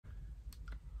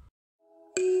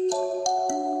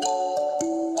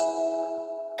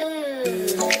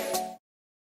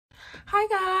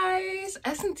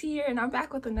Here, and I'm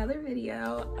back with another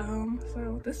video.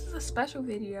 So this is a special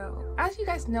video. As you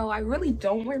guys know, I really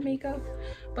don't wear makeup,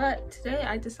 but today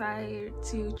I decided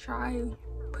to try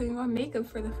putting on makeup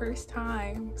for the first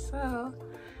time. So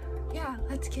yeah,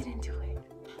 let's get into it.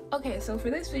 Okay, so for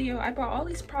this video I bought all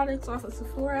these products off of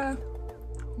Sephora.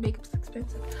 Makeup's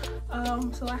expensive.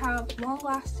 So I have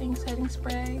long-lasting setting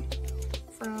spray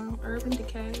from Urban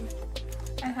Decay.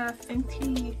 I have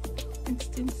Fenty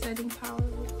instant setting powder.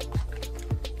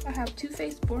 I have Too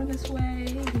Faced Born This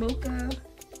Way, Mocha,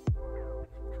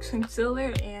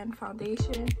 concealer, and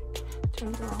foundation.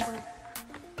 Turn the wrong way.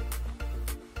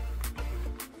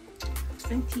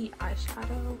 Fenty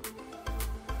eyeshadow.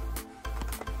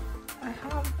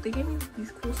 They gave me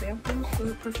these cool samples.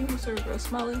 The perfume was sort of real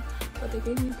smelly, but they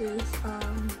gave me this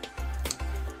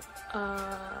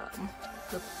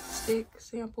lipstick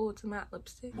sample. It's a matte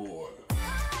lipstick. And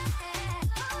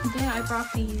then I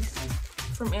brought these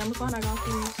from Amazon. I got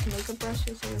these makeup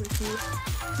brushes, they're really cute.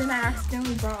 Then I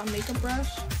accidentally brought a makeup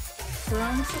brush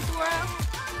from Sephora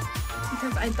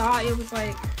because I thought it was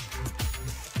like,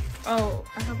 oh,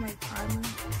 I have my primer.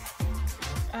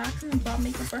 I accidentally bought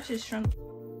makeup brushes from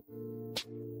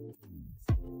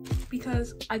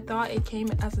because I thought it came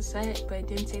as a set, but it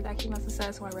didn't say that came as a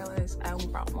set, so I realized I only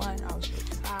brought one. I was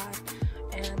really sad.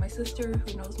 And my sister,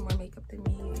 who knows more makeup than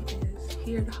me, is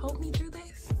here to help me through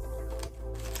this.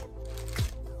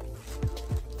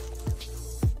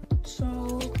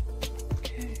 So,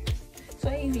 okay. So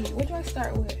AV, what do I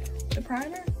start with? The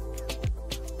primer?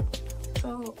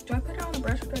 So, do I put it on the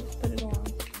brush or do I just put it on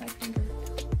my finger?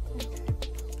 Okay.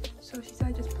 So she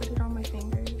said just put it on my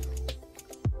fingers.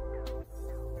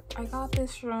 I got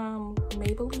this from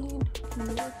Maybelline.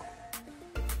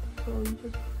 So you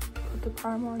just put the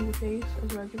primer on your face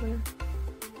as regular.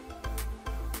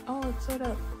 Oh, it's like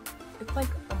a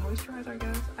moisturizer, I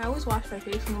guess. I always wash my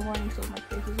face in the morning so my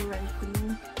face is already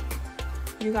clean.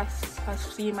 You guys have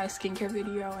seen my skincare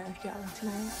video, and if you haven't seen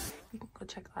it, you can go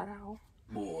check that out.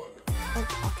 Oh,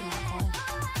 talking about one.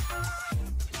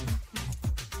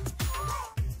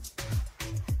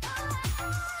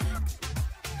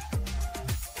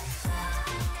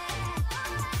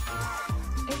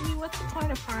 What's the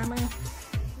point of primer? It's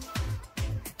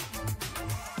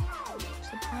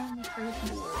the primer first.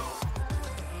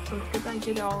 So did I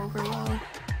get it all over well?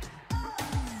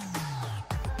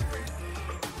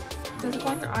 Does it go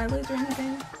on your eyelids or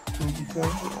anything? Does it go on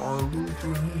your eyelids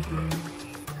or anything?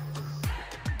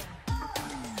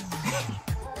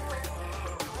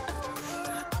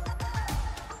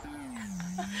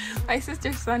 My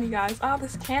sister's son, you guys. Oh,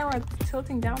 this camera is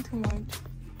tilting down too much.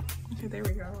 Okay, there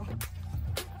we go.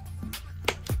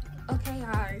 Okay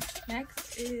guys,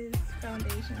 next is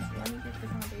foundation. So let me get the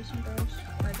foundation brush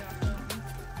I got from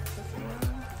Sephora.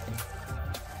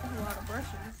 There's a lot of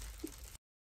brushes.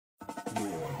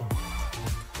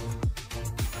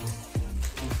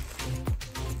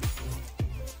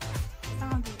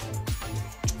 Found it.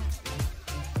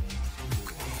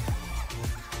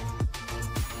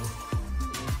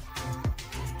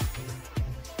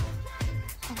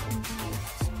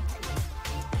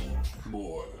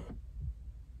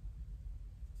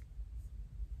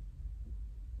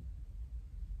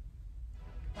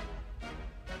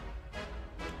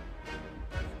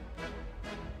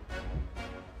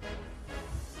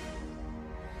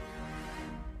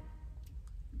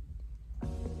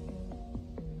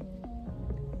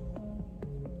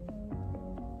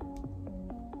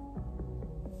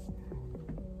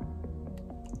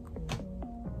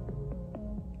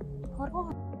 Hold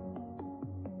on.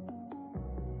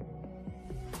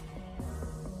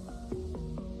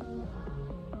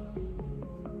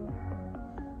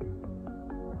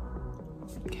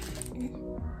 Okay.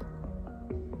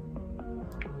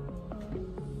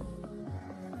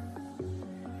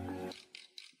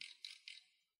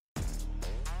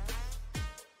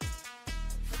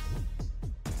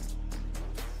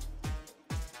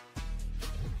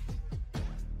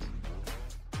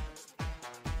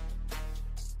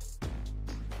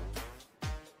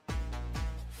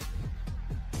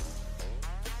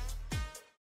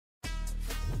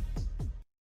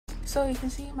 So you can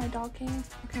see my dog came.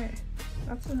 Okay,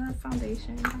 that's enough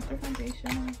foundation. After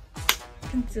foundation,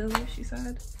 concealer, she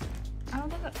said. I don't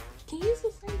know. Can you use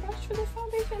the same brush for the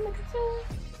foundation and the concealer?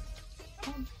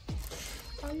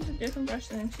 I'll use a different brush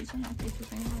than she said. I'll use the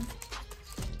same one.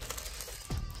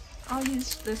 I'll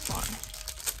use this one.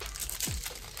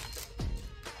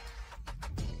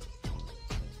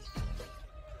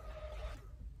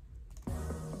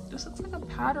 This looks like a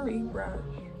powdery brush.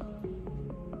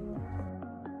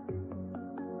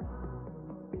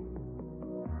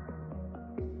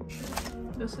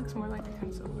 This looks more like a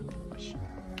concealer brush.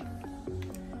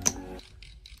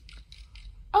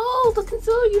 still the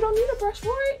concealer. You don't need a brush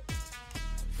for it.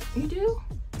 You do?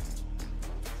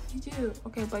 You do.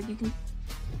 Okay, but you can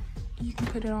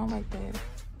put it on like that.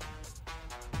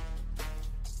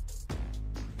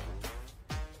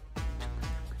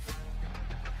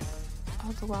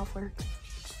 Oh, the wild work.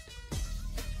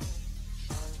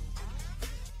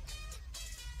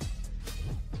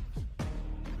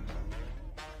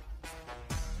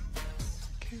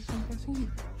 Okay, so I'm guessing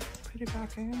you put it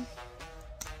back in.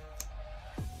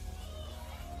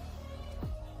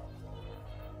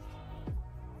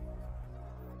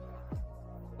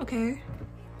 Okay,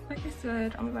 like I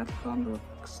said, I'm about to put on the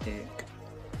lipstick.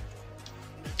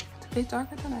 It's a bit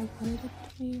darker than I wanted it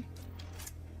to be.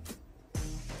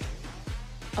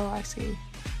 Oh, I see.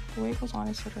 The way it goes on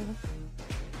is sort of...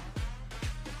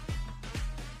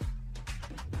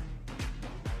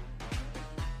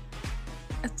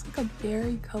 It's like a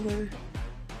berry color.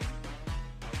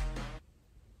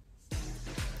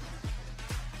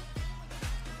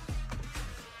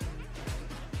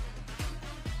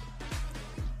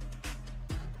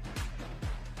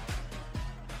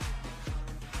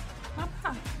 Not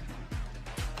bad.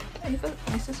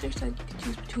 My sister said you could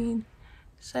choose between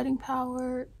setting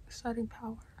powder,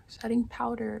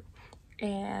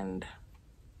 and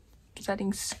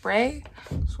setting spray.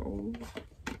 So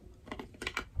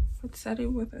let's set it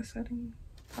with a setting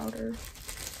powder.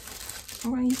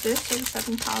 I'm gonna use this as a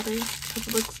setting powder because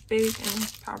it looks big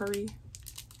and powdery.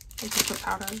 I can put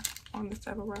powder on the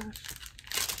settle brush.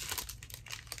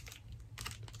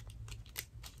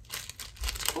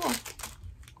 It's cool.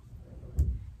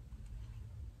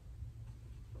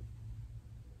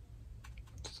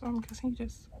 So I'm guessing you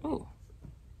just, ooh.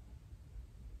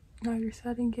 Now you're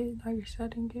setting it, now you're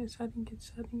setting it, setting it,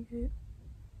 setting it.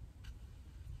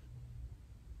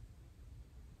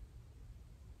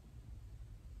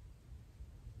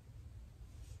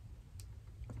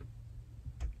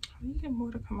 How do you get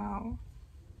more to come out?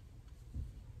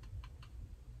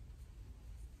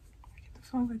 I get the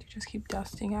feeling like you just keep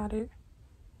dusting at it.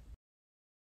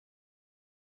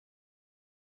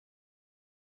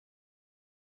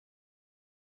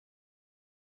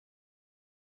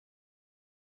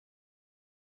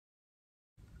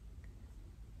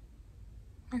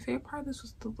 My favorite part of this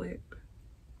was the lip.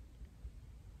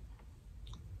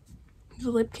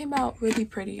 The lip came out really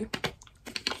pretty.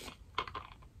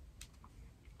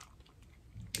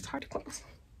 It's hard to close.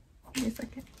 Give me a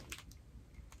second.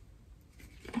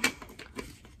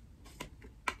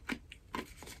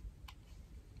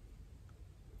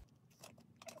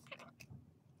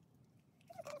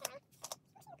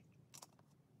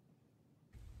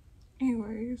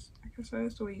 Anyways, I guess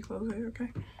that's the way you close it, okay?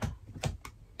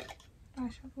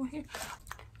 Eyeshadow here.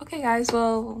 Okay guys,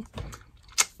 well,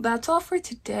 that's all for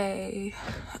today.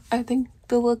 I think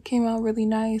the look came out really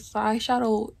nice. The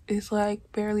eyeshadow is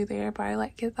like barely there, but I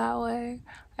like it that way.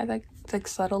 I like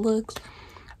subtle looks.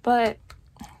 But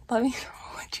let me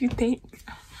know what you think.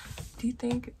 Do you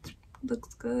think it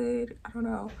looks good? I don't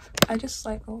know. I just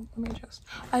like, oh, let me adjust.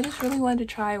 I just really wanted to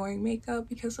try wearing makeup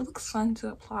because it looks fun to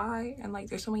apply, and like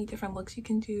there's so many different looks you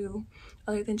can do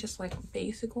other than just like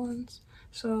basic ones.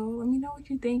 So let me know what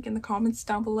you think in the comments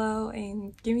down below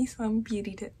and give me some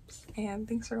beauty tips. And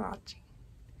thanks for watching.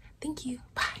 Thank you.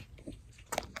 Bye.